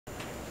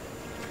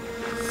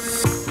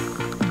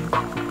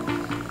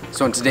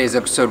So in today's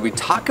episode, we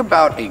talk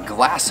about a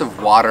glass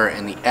of water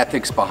and the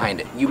ethics behind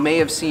it. You may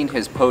have seen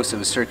his post that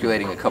was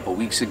circulating a couple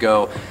weeks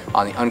ago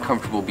on the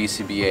Uncomfortable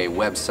BCBA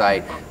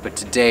website, but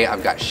today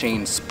I've got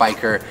Shane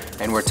Spiker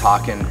and we're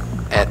talking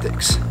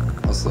ethics.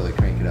 I'll slowly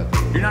crank it up.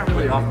 You're not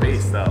really off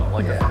base though.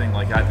 Like that's the thing.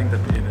 Like I think that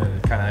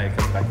it kind of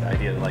comes back to the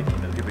idea that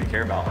the people you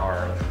care about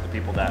are the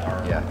people that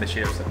are that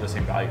share the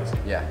same values.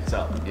 Yeah.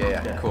 So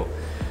cool.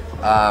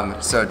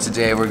 So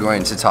today we're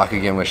going to talk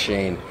again with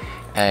Shane,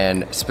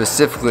 and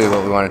specifically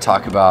what we want to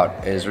talk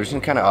about is we're just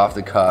gonna kind of off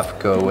the cuff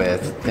go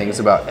with things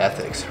about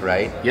ethics,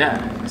 right?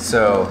 Yeah.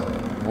 So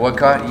what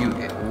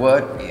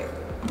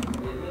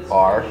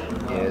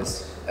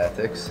is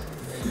ethics?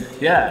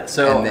 Yeah,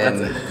 so and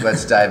then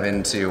let's dive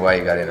into why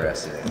you got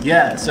interested in it.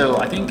 Yeah, so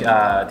I think the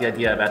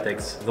idea of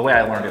ethics, the way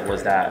I learned it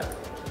was that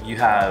you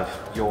have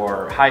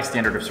your high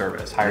standard of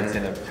service,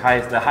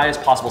 the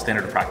highest possible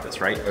standard of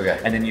practice, right?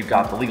 Okay. And then you've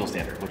got the legal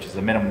standard, which is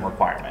the minimum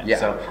requirement. Yeah.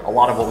 So a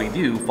lot of what we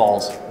do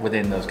falls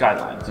within those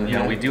guidelines. You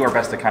know, we do our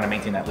best to kind of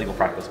maintain that legal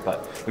practice,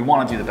 but we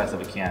want to do the best that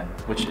we can,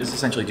 which is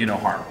essentially do no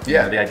harm. Yeah.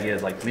 You know, the idea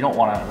is like we don't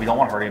want to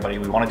hurt anybody.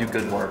 We want to do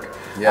good work.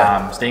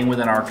 Yeah. Staying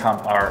within our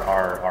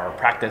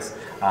practice,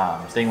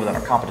 staying within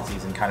our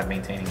competencies, and kind of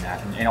maintaining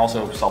that, and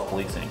also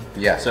self-policing.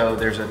 Yeah. So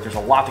there's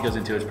a lot that goes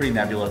into it. It's pretty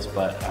nebulous,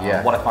 but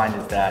what I find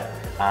is that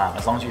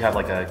as long as you have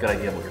like a good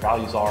idea of what your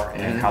values are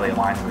and how they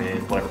align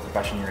with whatever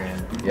profession you're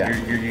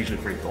in, you're usually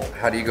pretty cool.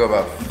 How do you go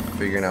about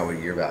figuring out what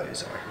your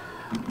values are?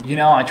 You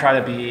know, I try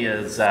to be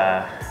as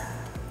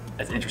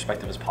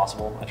introspective as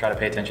possible. I try to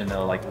pay attention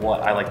to like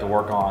what I like to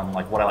work on,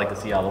 like what I like to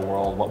see out of the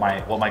world, what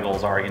my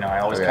goals are. You know, I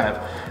always kind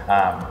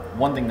of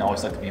one thing that always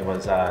stuck to me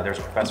was there's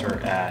a professor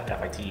at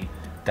FIT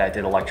that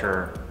did a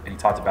lecture and he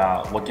talked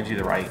about what gives you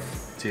the right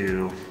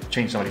to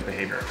change somebody's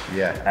behavior.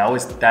 Yeah. And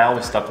that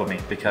always stuck with me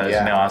because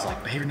you know, I was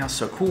like, behavior now is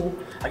so cool.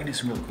 I can do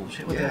some really cool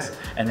shit with this.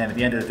 And then at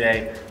the end of the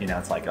day, you know,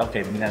 it's like,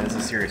 okay, this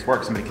is serious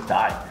work. Somebody could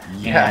die.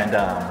 Yeah. And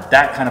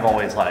that kind of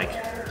always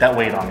that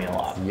weighed on me a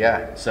lot.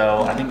 Yeah.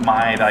 So I think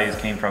my values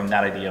came from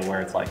that idea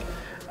where it's like,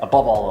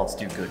 above all else,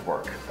 do good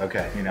work.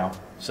 Okay. You know,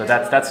 so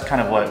that's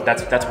kind of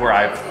that's where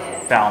I've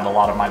found a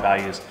lot of my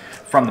values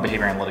from the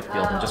behavior analytic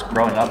field. And just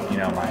growing up, you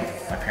know, my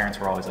parents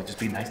were always like, just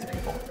be nice to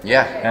people.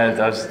 Yeah. And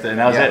that was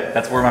it.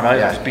 That's where my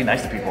values are, just be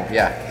nice to people.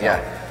 Yeah, so.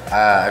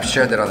 Yeah. I've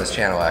shared that on this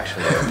channel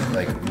actually.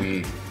 Like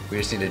we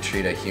just need to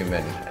treat a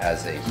human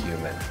as a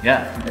human.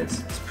 Yeah.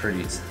 It's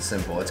pretty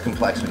simple. It's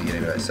complex when you get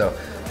into it. So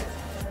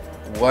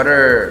what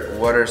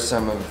are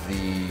some of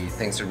the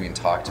things that are being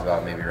talked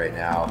about maybe right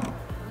now,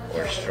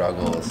 or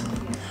struggles?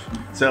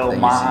 So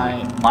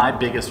my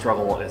biggest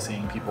struggle is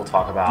seeing people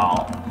talk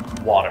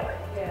about water.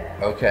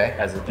 Okay.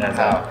 As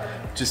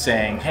just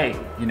saying, hey,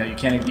 you know, you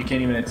can't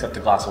even accept a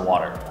glass of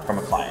water from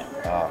a client.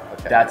 Oh,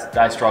 okay.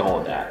 I struggle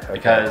with that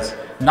because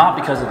not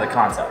because of the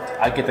concept.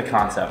 I get the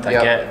concept. I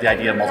get the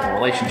idea of multiple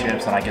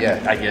relationships, and I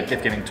get the idea of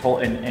gift giving.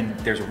 And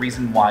there's a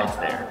reason why it's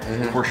there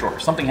for sure.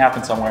 Something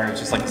happened somewhere. It's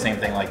just like the same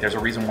thing. Like there's a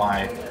reason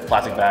why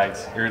plastic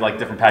bags or like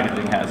different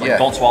packaging has like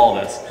don't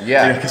swallow this.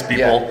 Yeah. Because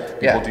people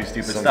do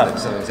stupid stuff.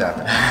 Something's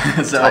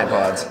happening. So, Tide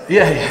Pods.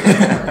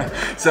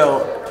 Yeah.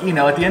 So you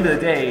know, at the end of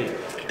the day,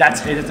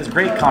 it's a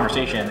great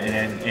conversation,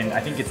 and I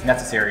think it's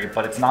necessary,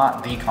 but it's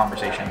not the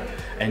conversation.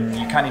 And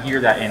you kind of hear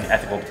that in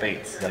ethical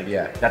debates. Like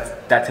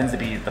that tends to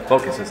be the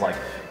focus. Is like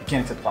you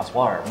can't accept glass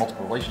water,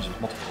 multiple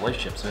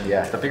relationships. And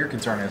the bigger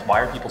concern is why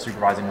are people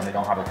supervising when they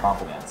don't have their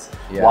competence?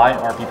 Yeah. Why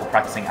are people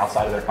practicing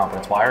outside of their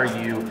competence? Why are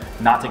you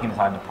not taking the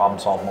time to problem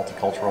solve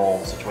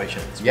multicultural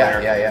situations?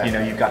 Where, you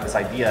know, you've got this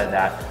idea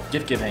that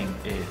gift giving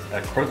is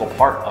a critical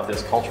part of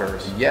this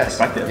culture's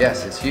perspective.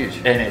 Yes, it's huge.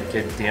 And it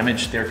could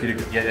damage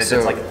therapeutic. It's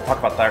like talk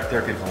about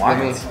therapeutic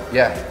alliance.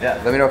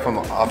 Let me know if I'm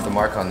off the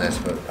mark on this,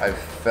 but I've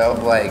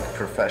felt like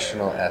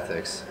professional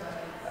ethics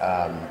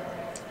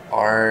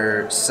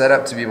are set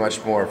up to be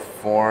much more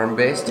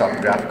form-based,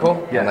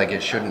 topographical, and like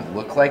it shouldn't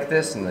look like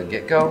this in the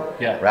get-go,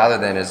 rather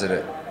than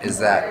is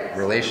that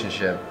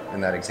relationship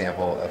in that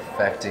example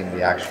affecting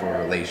the actual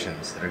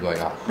relations that are going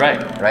on.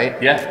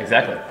 Right? Yeah,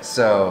 exactly.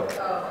 So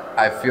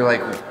I feel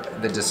like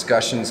the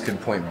discussions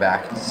could point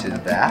back to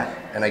that,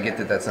 and I get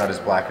that that's not as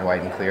black and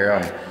white and clear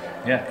on,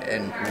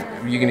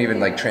 and you can even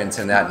like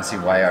transcend that and see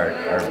why our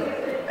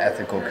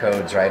ethical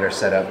codes, right, are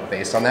set up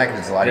based on that,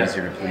 because it's a lot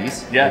easier to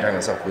police. We're talking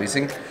about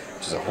self-policing,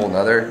 which is a whole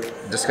nother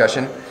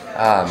discussion.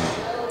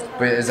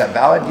 But is that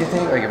valid, do you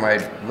think? Like, am I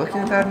looking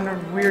at that in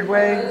a weird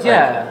way?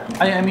 Yeah,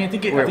 like, I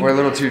think we're a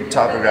little too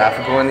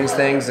topographical in these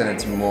things, and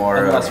it's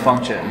more less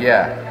function.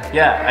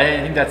 Yeah,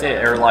 I think that's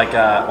it. Or like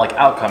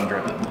outcome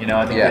driven. You know,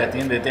 I think at the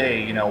end of the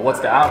day, you know, what's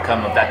the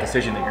outcome of that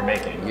decision that you're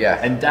making?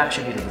 Yeah, and that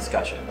should be the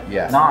discussion.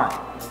 Yeah,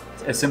 not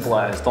as simple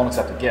as don't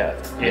accept a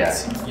gift.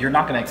 It's you're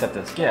not going to accept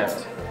this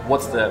gift.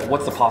 what's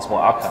the possible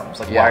outcomes?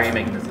 Like, why are you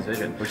making this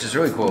decision? Which is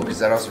really cool, because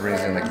that also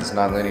brings in like this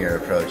nonlinear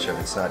approach of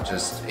it's not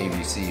just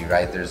ABC,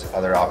 right? There's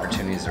other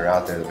opportunities that are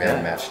out there that we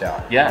haven't matched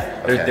out.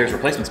 Yeah, there's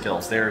replacement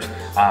skills. There's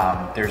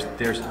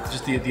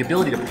just the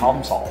ability to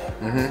problem solve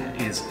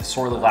is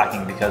sorely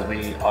lacking, because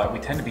we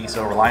tend to be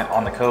so reliant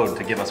on the code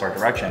to give us our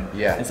direction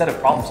instead of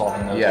problem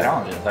solving those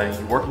challenges. I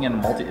mean, working in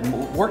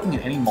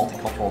any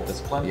multicultural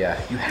discipline,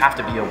 you have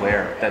to be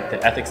aware that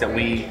the ethics that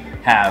we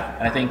have,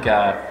 and I think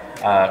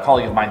a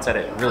colleague of mine said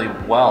it really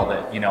well,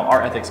 that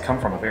our ethics come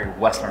from a very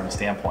Western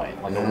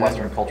standpoint, like a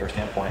Western culture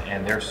standpoint,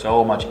 and there's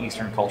so much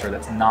Eastern culture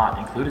that's not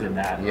included in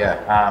that.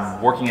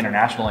 Working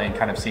internationally and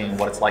kind of seeing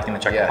what it's like in the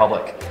Czech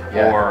Republic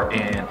or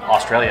in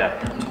Australia,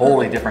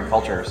 totally different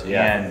cultures,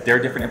 and there are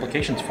different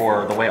implications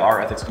for the way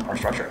our ethics are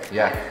structured.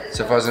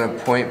 So if I was going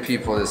to point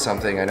people to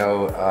something, I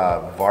know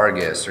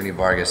Ernie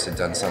Vargas had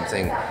done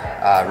something,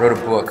 wrote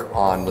a book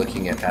on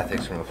looking at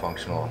ethics from a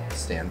functional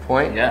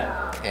standpoint,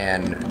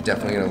 and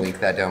definitely going to link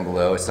that down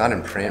below. It's not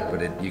in print,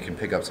 but you can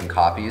pick up some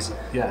copies.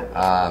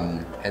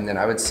 And then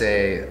I would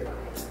say,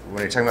 when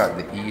you're talking about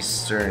the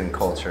Eastern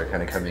culture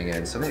kind of coming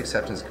in, some of the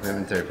acceptance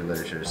commitment therapy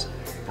literature's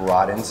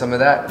brought in some of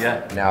that.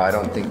 Now, I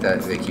don't think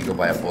that like you go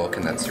buy a book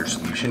and that's your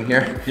solution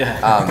here.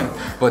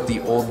 But the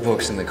old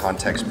books in the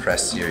Context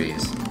Press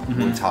series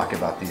would talk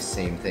about these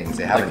same things.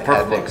 They have like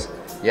an ethics.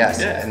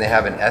 And they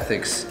have an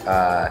ethics.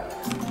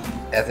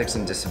 Ethics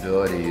and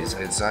disabilities,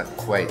 it's not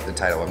quite the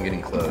title, I'm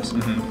getting close,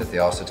 that they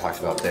also talked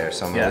about there.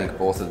 So I'm going to link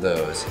both of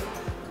those.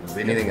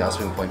 Anything else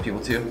we can point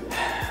people to?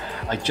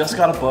 I just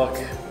got a book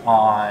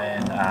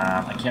on,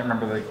 I can't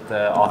remember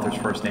the author's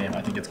first name.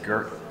 I think it's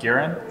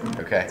Guerin.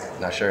 Okay,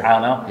 not sure. I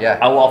don't know.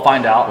 I'll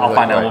find out. I'll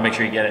find out. We'll make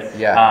sure you get it.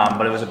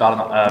 But it was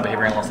about a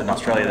behavior analyst in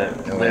Australia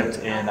that lived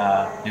in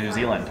New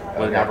Zealand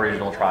with an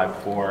Aboriginal tribe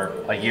for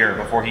a year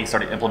before he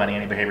started implementing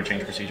any behavior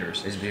change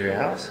procedures. He's a behavior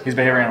analyst? He's a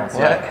behavior analyst,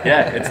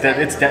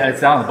 it's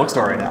down in the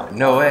bookstore right now.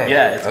 No way.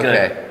 Yeah, it's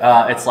good.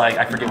 It's like,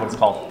 I forget what it's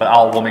called,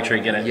 but we'll make sure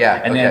you get it.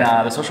 And then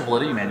the social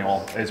validity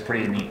manual is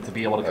pretty neat to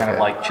be able to kind of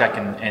like check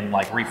and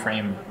like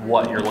reframe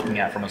what you're looking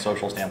at from a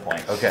social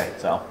standpoint.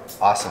 So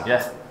awesome.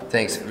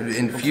 Thanks.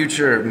 In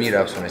future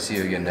meetups, when I see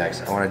you again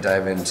next, I want to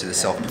dive into the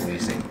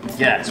self-policing.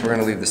 So we're going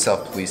to leave the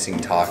self-policing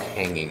talk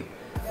hanging.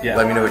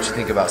 Let me know what you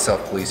think about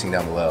self-policing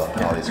down below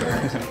and all these sort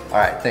of things. All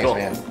right, thanks,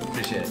 man.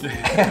 Appreciate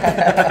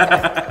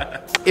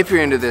it. If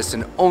you're into this,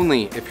 and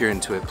only if you're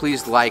into it,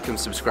 please like and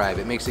subscribe.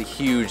 It makes a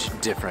huge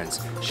difference.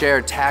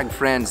 Share, tag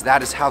friends.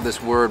 That is how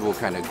this word will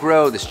kind of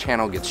grow. This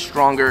channel gets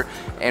stronger,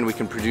 and we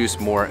can produce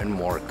more and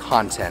more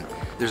content.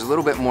 There's a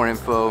little bit more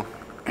info.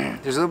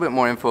 There's a little bit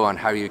more info on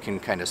how you can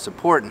kind of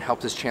support and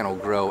help this channel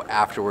grow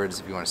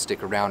afterwards if you want to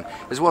stick around,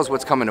 as well as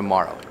what's coming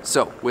tomorrow.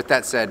 So with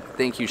that said,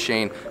 thank you,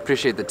 Shane.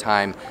 Appreciate the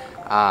time.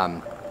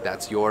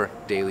 That's your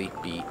Daily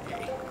BA.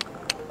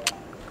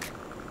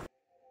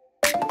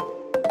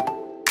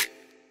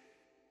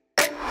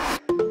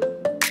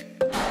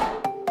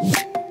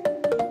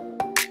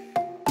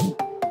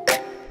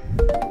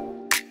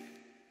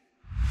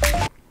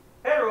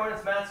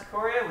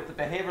 With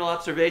the Behavioral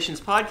Observations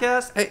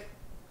Podcast. Hey,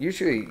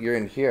 usually you're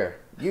in here.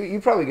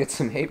 You probably get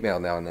some hate mail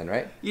now and then,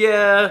 right?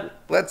 Yeah.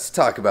 Let's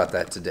talk about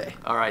that today.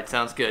 All right,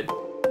 sounds good.